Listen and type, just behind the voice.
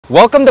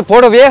Welcome to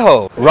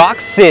Portoviejo, Rock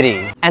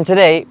City. And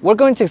today, we're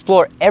going to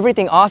explore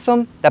everything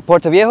awesome that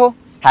Portoviejo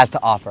has to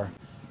offer.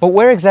 But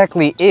where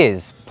exactly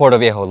is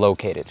Portoviejo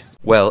located?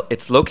 Well,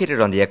 it's located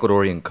on the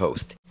Ecuadorian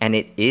coast, and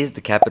it is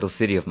the capital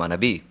city of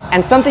Manabí.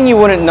 And something you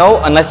wouldn't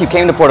know unless you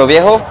came to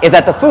Portoviejo is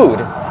that the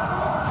food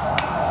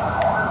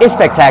is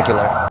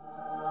spectacular.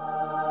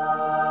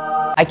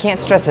 I can't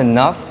stress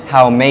enough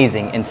how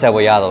amazing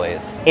encebollado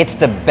is. It's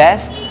the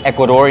best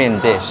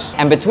Ecuadorian dish.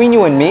 And between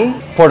you and me,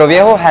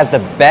 Portoviejo has the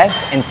best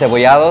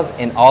encebollados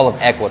in all of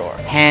Ecuador,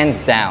 hands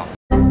down.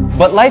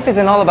 But life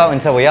isn't all about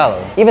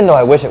encebollado, even though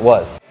I wish it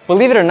was.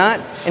 Believe it or not,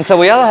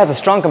 encebollado has a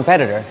strong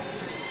competitor.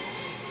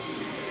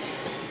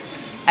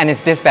 And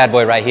it's this bad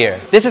boy right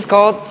here. This is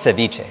called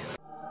ceviche.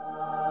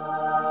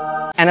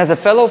 And as a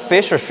fellow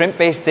fish or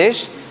shrimp-based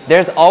dish,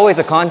 there's always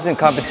a constant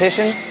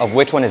competition of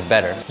which one is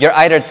better. You're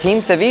either team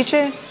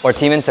ceviche or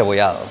team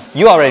encebollado.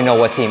 You already know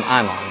what team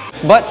I'm on.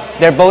 But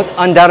they're both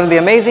undoubtedly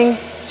amazing,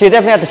 so you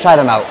definitely have to try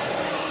them out.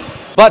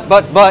 But,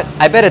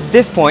 I bet at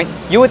this point,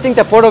 you would think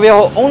that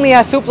Portoviejo only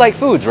has soup-like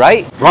foods,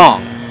 right?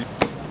 Wrong.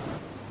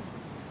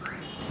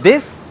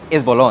 This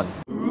is bolón.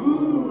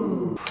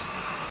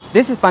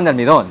 This is pan de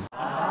almidón.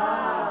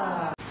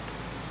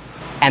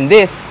 And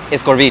this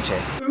is corviche.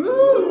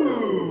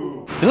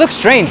 They look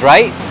strange,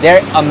 right?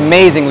 They're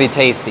amazingly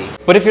tasty.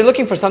 But if you're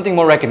looking for something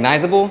more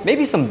recognizable,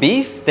 maybe some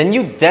beef, then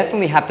you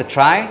definitely have to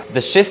try the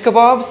shish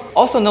kebabs,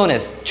 also known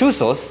as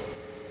chuzos,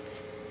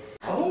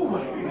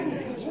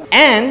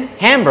 and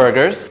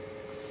hamburgers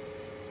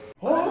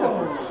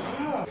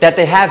that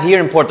they have here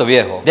in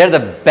Portoviejo. They're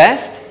the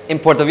best in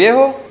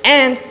Portoviejo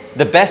and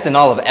the best in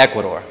all of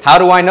Ecuador. How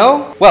do I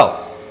know?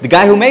 Well, the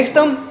guy who makes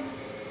them,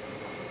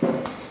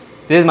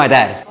 this is my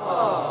dad.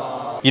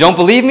 You don't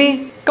believe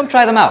me? Come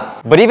try them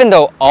out. But even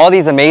though all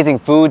these amazing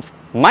foods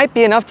might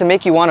be enough to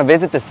make you want to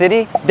visit the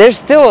city, there's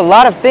still a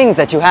lot of things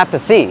that you have to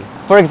see.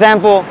 For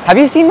example, have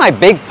you seen my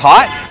big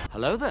pot?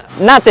 Hello there.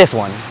 Not this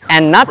one,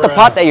 and not the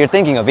pot that you're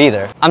thinking of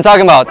either. I'm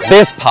talking about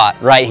this pot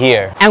right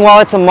here. And while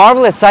it's a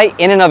marvelous sight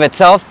in and of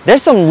itself,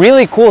 there's some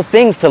really cool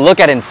things to look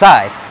at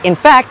inside. In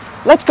fact,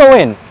 let's go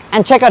in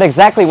and check out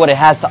exactly what it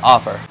has to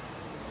offer.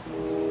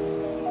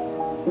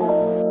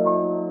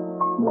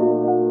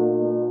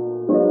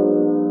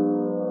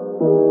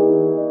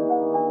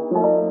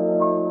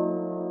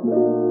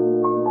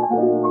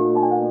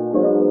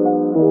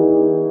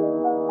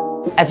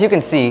 As you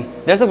can see,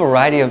 there's a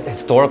variety of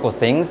historical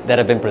things that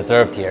have been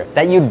preserved here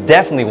that you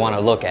definitely want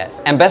to look at.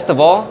 And best of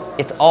all,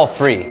 it's all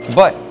free.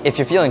 But if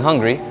you're feeling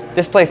hungry,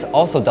 this place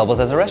also doubles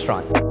as a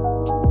restaurant.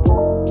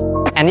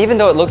 And even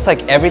though it looks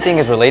like everything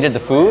is related to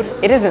food,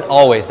 it isn't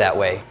always that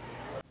way.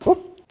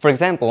 For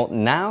example,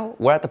 now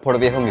we're at the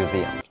Portoviejo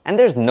Museum, and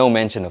there's no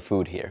mention of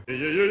food here.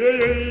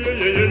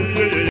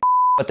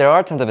 But there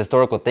are tons of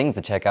historical things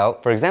to check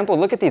out. For example,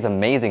 look at these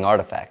amazing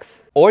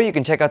artifacts. Or you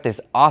can check out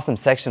this awesome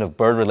section of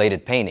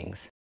bird-related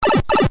paintings.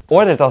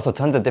 Or there's also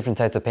tons of different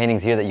types of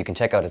paintings here that you can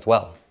check out as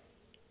well.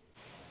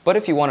 But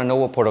if you want to know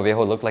what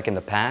Portoviejo looked like in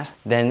the past,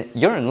 then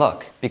you're in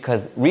luck,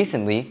 because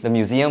recently the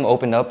museum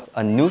opened up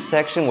a new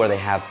section where they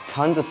have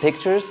tons of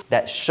pictures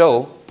that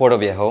show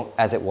Portoviejo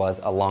as it was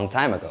a long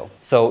time ago.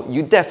 So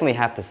you definitely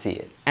have to see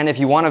it. And if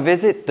you want to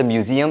visit, the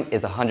museum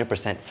is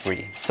 100%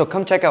 free. So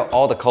come check out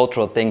all the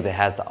cultural things it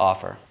has to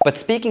offer. But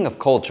speaking of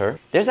culture,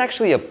 there's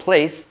actually a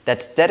place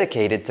that's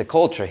dedicated to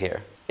culture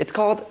here. It's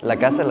called La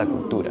Casa de la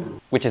Cultura,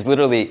 which is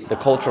literally the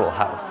cultural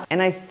house.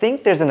 And I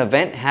think there's an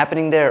event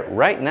happening there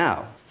right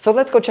now. So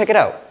let's go check it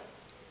out.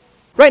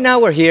 Right now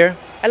we're here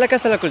at La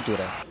Casa de la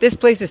Cultura. This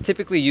place is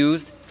typically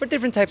used for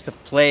different types of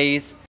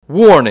plays.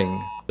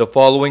 Warning! The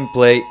following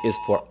play is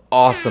for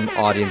awesome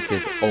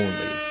audiences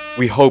only.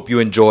 We hope you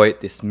enjoy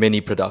this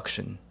mini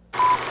production.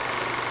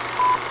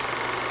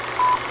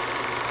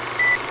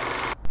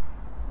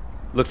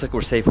 Looks like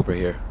we're safe over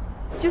here.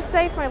 You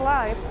saved my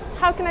life.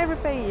 How can I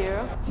repay you?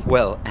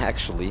 Well,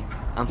 actually,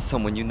 I'm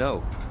someone you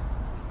know.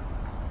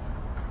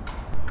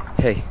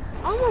 Hey.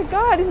 Oh my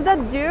god, is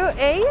that you,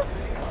 Ace?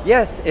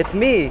 Yes, it's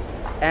me.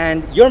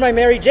 And you're my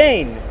Mary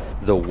Jane.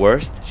 The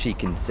worst she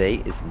can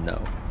say is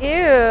no.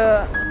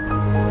 Ew.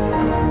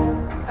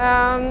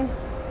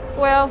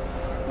 Well,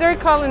 they're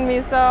calling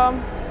me, so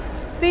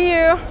see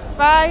you.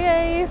 Bye,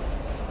 Ace.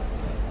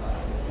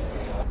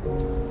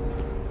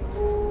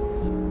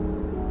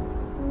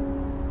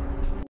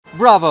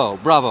 Bravo,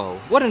 bravo.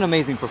 What an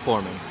amazing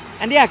performance.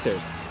 And the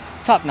actors,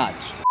 top notch.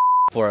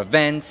 For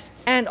events,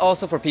 and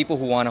also for people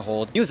who want to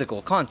hold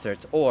musical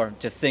concerts or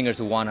just singers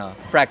who want to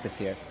practice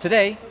here.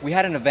 Today, we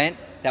had an event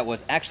that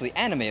was actually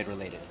anime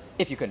related,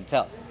 if you couldn't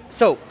tell.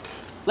 So,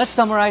 let's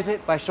summarize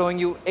it by showing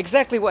you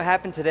exactly what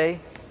happened today.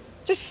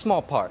 Just a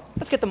small part.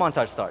 Let's get the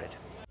montage started.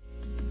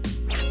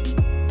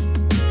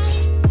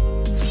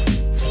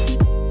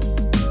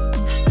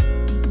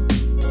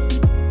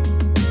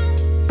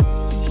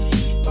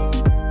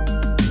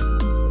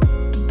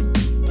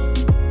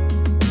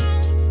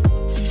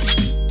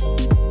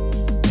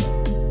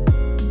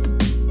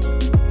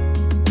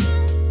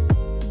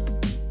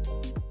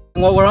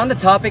 While we're on the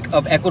topic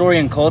of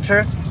Ecuadorian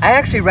culture, I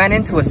actually ran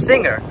into a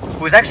singer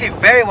who's actually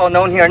very well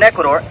known here in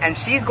Ecuador, and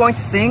she's going to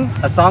sing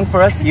a song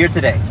for us here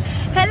today.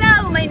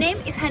 Hello, my name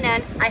is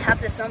Hanan. I have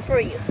the song for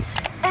you.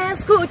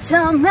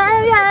 Escúchame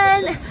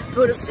bien,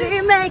 por si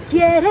me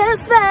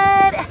quieres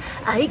ver.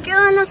 Ahí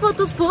quedan las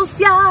fotos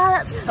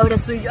posteadas. Ahora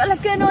soy yo la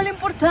que no le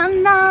importa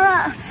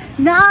nada.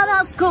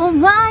 Nada es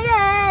como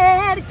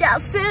ayer, ya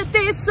se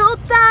te hizo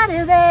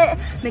tarde.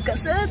 Me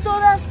cansé de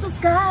todas tus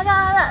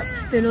cagadas.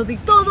 Te lo di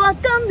todo a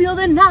cambio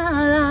de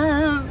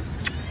nada.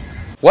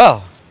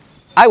 Well,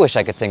 I wish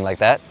I could sing like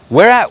that.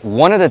 We're at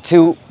one of the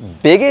two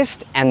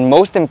biggest and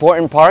most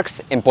important parks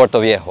in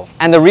Portoviejo.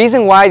 And the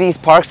reason why these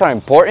parks are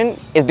important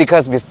is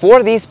because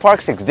before these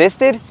parks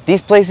existed,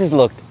 these places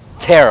looked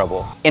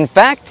terrible. In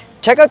fact,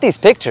 check out these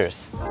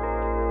pictures.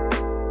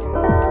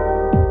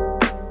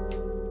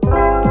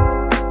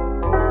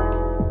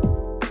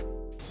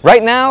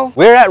 Right now,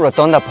 we're at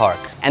Rotonda Park,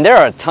 and there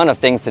are a ton of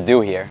things to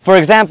do here. For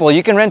example,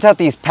 you can rent out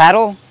these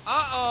paddle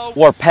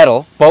or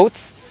pedal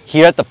boats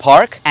here at the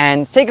park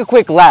and take a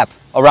quick lap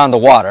around the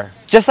water,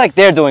 just like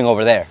they're doing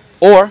over there.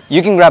 Or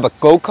you can grab a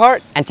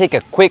go-kart and take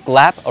a quick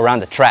lap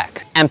around the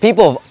track. And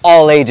people of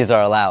all ages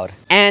are allowed.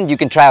 And you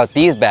can try out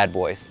these bad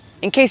boys,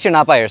 in case you're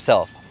not by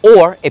yourself.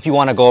 Or if you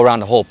want to go around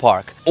the whole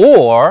park.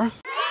 Or...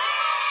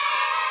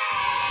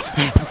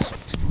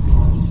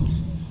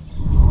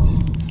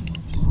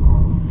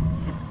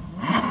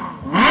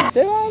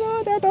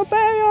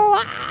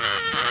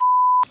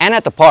 And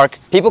at the park,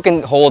 people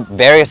can hold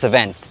various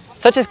events,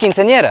 such as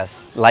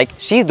quinceañeras, like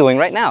she's doing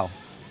right now.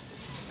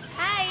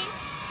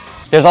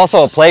 There's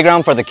also a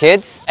playground for the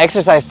kids,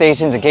 exercise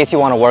stations in case you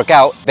want to work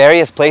out,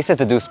 various places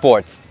to do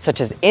sports, such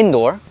as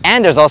indoor,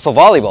 and there's also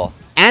volleyball.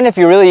 And if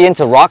you're really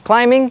into rock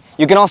climbing,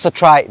 you can also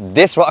try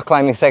this rock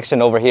climbing section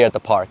over here at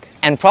the park.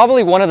 And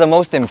probably one of the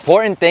most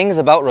important things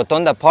about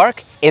Rotonda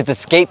Park is the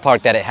skate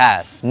park that it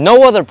has.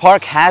 No other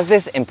park has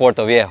this in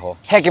Portoviejo.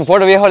 Heck, in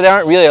Portoviejo there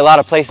aren't really a lot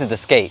of places to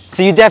skate,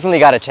 so you definitely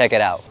gotta check it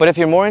out. But if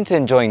you're more into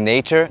enjoying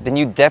nature, then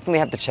you definitely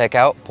have to check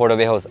out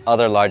Portoviejo's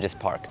other largest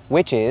park,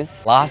 which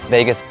is Las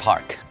Vegas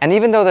Park. And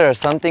even though there are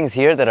some things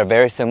here that are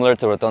very similar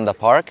to Rotonda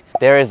Park,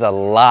 there is a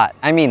lot,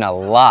 I mean a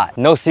lot.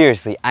 No,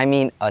 seriously, I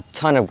mean a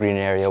ton of green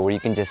area where you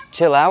can just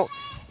chill out,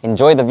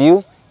 enjoy the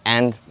view,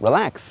 and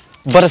relax.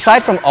 But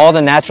aside from all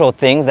the natural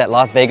things that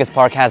Las Vegas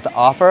Park has to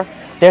offer,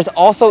 there's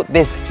also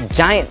this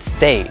giant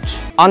stage.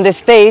 On this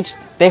stage,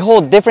 they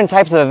hold different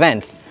types of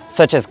events,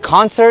 such as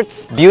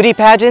concerts, beauty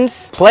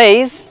pageants,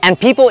 plays, and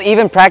people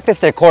even practice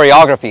their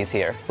choreographies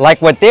here,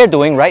 like what they're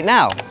doing right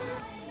now.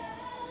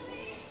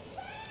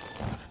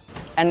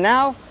 And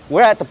now,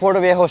 we're at the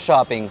Portoviejo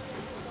shopping.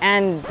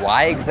 And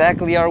why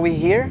exactly are we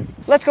here?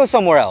 Let's go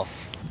somewhere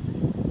else.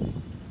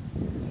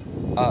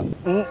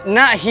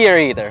 Not here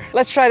either.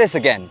 Let's try this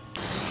again.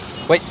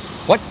 Wait,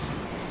 what?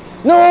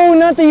 No,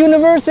 not the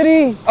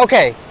university!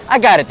 Okay, I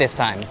got it this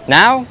time.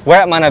 Now, we're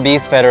at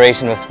Manaví's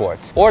Federation of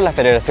Sports, or La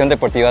Federación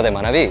Deportiva de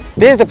Manaví.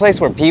 This is the place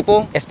where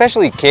people,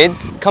 especially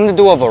kids, come to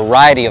do a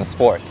variety of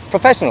sports,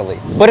 professionally.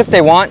 But if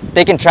they want,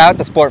 they can try out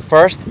the sport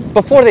first,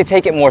 before they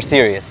take it more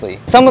seriously.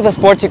 Some of the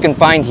sports you can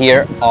find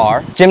here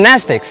are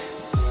gymnastics,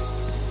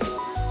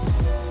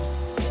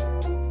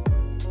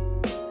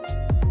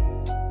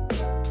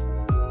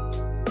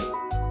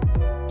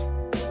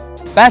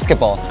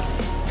 basketball,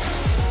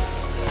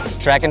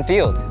 track and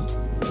field,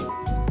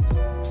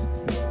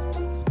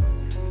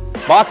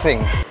 boxing,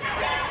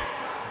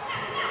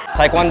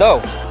 taekwondo,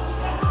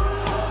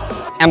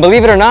 and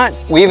believe it or not,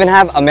 we even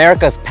have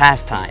America's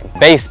pastime,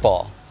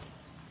 baseball.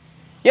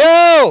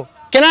 Yo,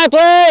 can I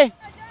play?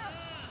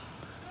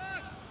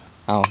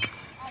 Oh.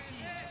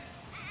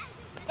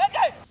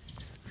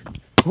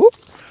 Whoop.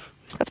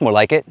 That's more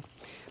like it.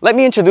 Let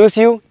me introduce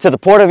you to the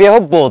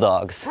Portoviejo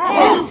Bulldogs.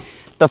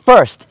 The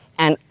first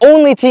and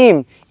only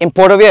team in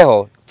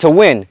Portoviejo to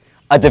win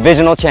a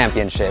divisional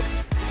championship.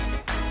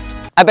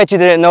 I bet you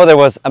didn't know there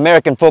was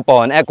American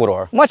football in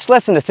Ecuador, much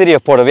less in the city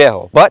of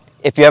Portoviejo. But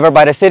if you're ever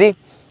by the city,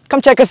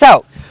 come check us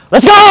out.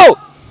 Let's go!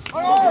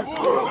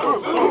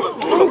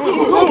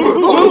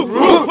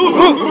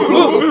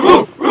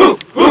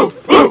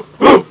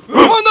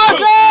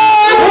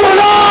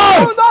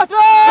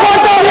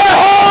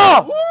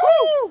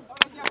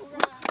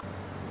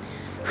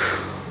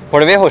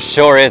 Portoviejo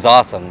sure is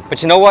awesome,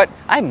 but you know what?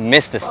 I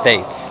miss the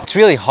States. It's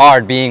really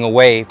hard being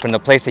away from the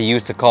place I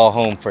used to call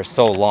home for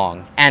so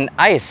long, and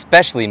I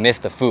especially miss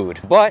the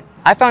food. But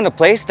I found a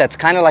place that's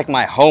kind of like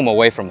my home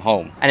away from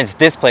home, and it's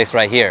this place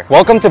right here.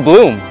 Welcome to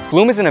Bloom.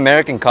 Bloom is an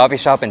American coffee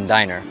shop and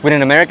diner with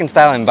an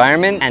American-style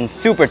environment and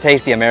super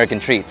tasty American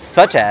treats,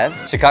 such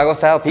as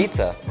Chicago-style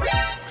pizza,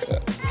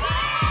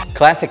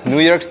 classic New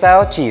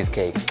York-style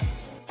cheesecake,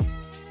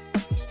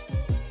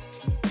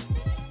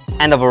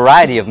 and a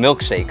variety of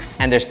milkshakes.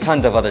 And there's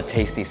tons of other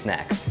tasty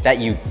snacks that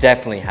you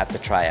definitely have to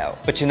try out.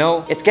 But you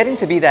know, it's getting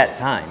to be that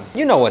time.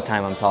 You know what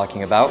time I'm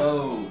talking about.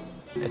 Oh.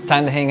 It's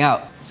time to hang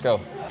out. Let's go.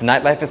 The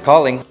nightlife is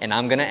calling, and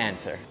I'm gonna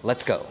answer.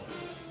 Let's go.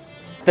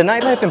 The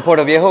nightlife in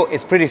Portoviejo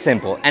is pretty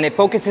simple, and it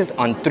focuses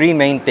on three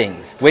main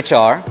things, which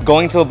are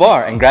going to a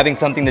bar and grabbing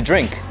something to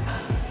drink,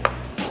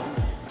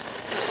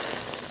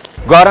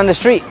 Go out on the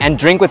street and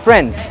drink with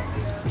friends.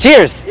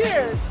 Cheers!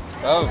 Cheers.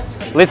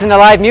 Listen to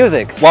live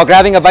music while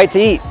grabbing a bite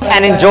to eat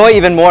and enjoy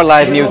even more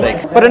live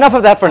music. But enough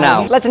of that for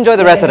now. Let's enjoy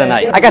the rest of the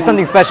night. I got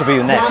something special for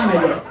you next.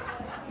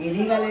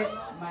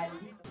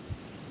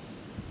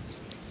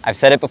 I've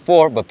said it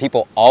before, but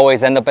people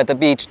always end up at the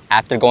beach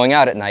after going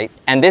out at night.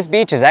 And this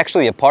beach is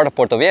actually a part of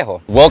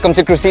Portoviejo. Welcome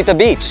to Crucita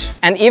Beach.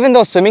 And even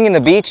though swimming in the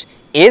beach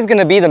is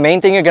gonna be the main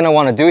thing you're gonna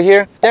wanna do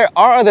here, there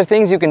are other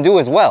things you can do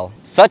as well,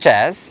 such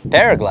as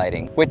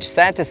paragliding, which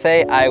sad to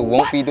say I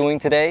won't be doing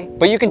today,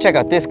 but you can check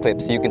out this clip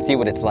so you can see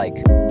what it's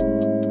like.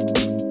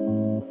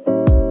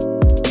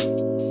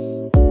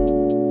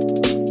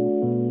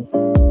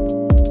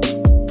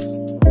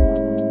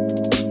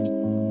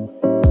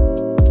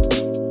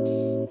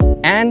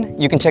 And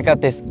you can check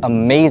out this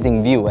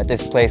amazing view at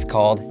this place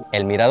called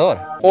El Mirador,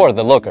 or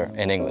the Looker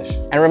in English.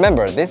 And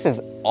remember, this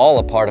is all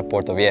a part of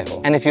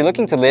Portoviejo. And if you're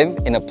looking to live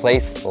in a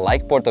place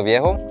like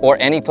Portoviejo, or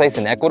any place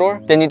in Ecuador,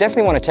 then you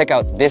definitely want to check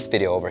out this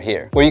video over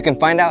here, where you can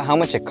find out how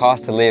much it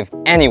costs to live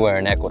anywhere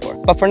in Ecuador.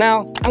 But for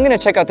now, I'm gonna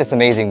check out this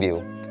amazing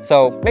view.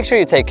 So make sure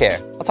you take care.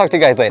 I'll talk to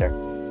you guys later.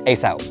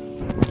 Ace out.